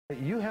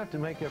You have to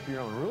make up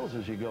your own rules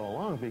as you go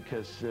along,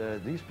 because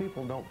these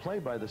people don't play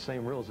by the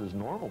same rules as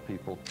normal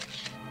people.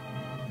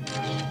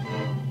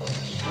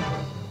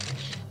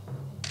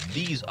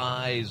 These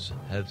eyes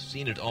have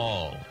seen it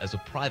all as a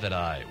private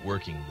eye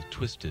working the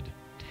twisted,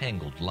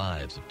 tangled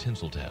lives of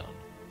Tinseltown.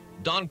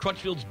 Don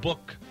Crutchfield's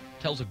book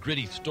tells a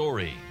gritty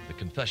story, The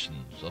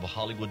Confessions of a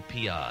Hollywood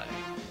P.I.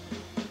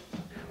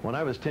 When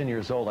I was 10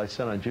 years old, I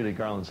sat on Judy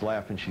Garland's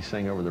lap and she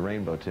sang Over the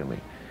Rainbow to me.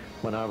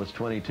 When I was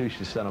 22,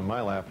 she sat on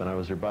my lap and I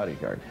was her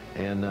bodyguard.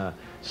 And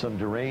some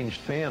deranged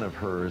fan of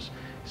hers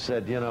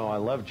said, you know, I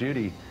love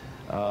Judy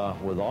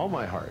with all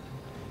my heart,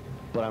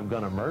 but I'm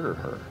going to murder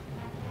her,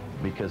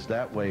 because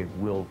that way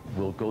we'll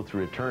go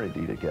through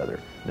eternity together.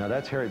 Now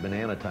that's hairy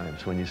banana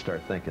times when you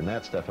start thinking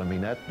that stuff. I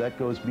mean, that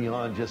goes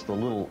beyond just a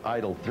little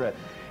idle threat.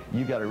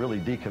 You got to really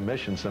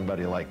decommission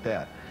somebody like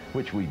that,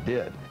 which we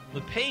did.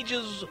 The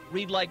pages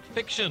read like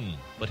fiction,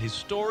 but his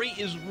story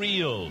is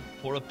real.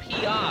 For a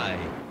PI,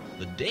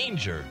 the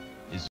danger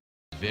is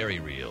very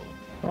real.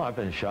 Well, I've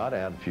been shot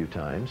at a few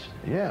times,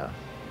 yeah.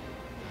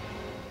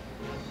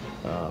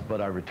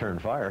 But I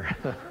returned fire.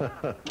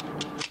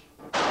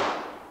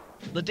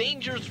 The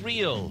danger's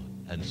real,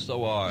 and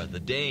so are the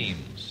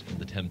dames.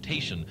 The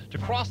temptation to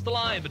cross the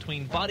line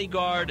between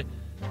bodyguard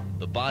and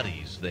the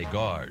bodies they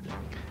guard.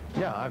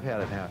 Yeah, I've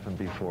had it happen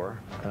before.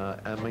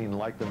 I mean,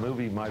 like the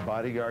movie My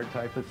Bodyguard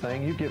type of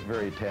thing, you get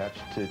very attached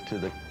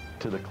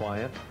to the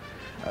client,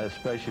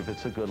 especially if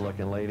it's a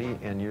good-looking lady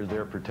and you're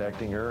there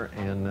protecting her,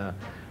 and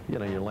you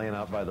know, you're laying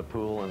out by the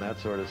pool and that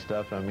sort of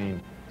stuff. I mean,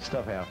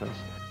 stuff happens.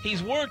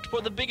 He's worked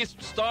for the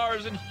biggest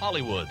stars in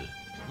Hollywood.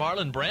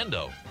 Marlon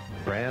Brando.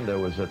 Brando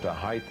was at the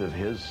height of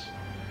his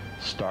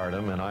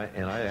stardom, and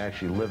I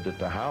actually lived at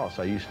the house.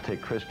 I used to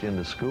take Christian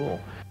to school.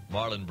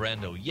 Marlon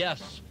Brando,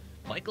 yes.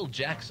 Michael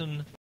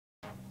Jackson,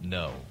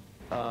 no.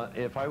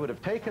 If I would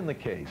have taken the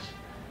case,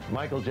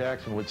 Michael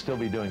Jackson would still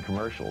be doing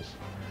commercials.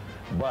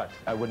 But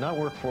I would not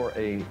work for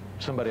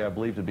somebody I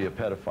believe to be a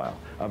pedophile.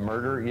 A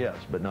murderer, yes,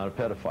 but not a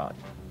pedophile.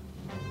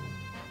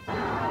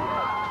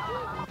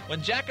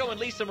 When Jacko and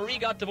Lisa Marie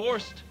got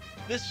divorced,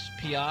 this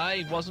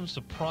PI wasn't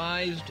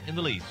surprised in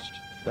the least.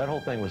 That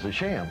whole thing was a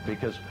sham,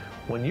 because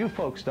when you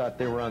folks thought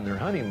they were on their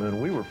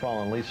honeymoon, we were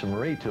following Lisa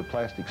Marie to a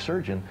plastic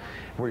surgeon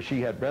where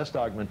she had breast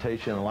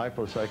augmentation and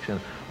liposuction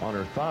on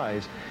her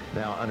thighs.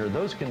 Now, under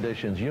those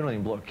conditions, you don't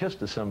even blow a kiss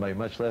to somebody,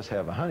 much less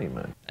have a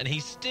honeymoon. And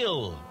he's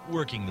still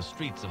working the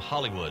streets of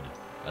Hollywood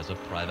as a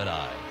private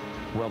eye.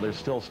 Well, there's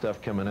still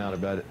stuff coming out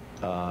about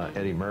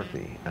Eddie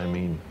Murphy. I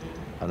mean,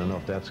 I don't know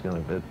if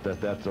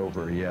that's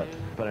over yet.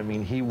 But I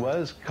mean, he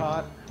was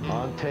caught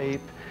on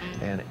tape,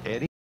 and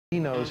Eddie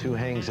knows who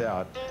hangs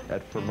out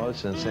at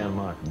Formosa and Santa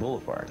Monica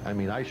Boulevard. I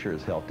mean, I sure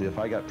as hell do. If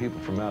I got people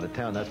from out of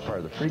town, that's part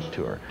of the freak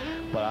tour.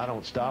 But I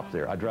don't stop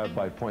there. I drive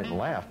by, point and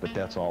laugh, but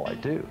that's all I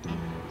do.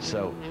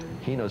 So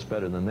he knows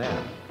better than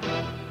that.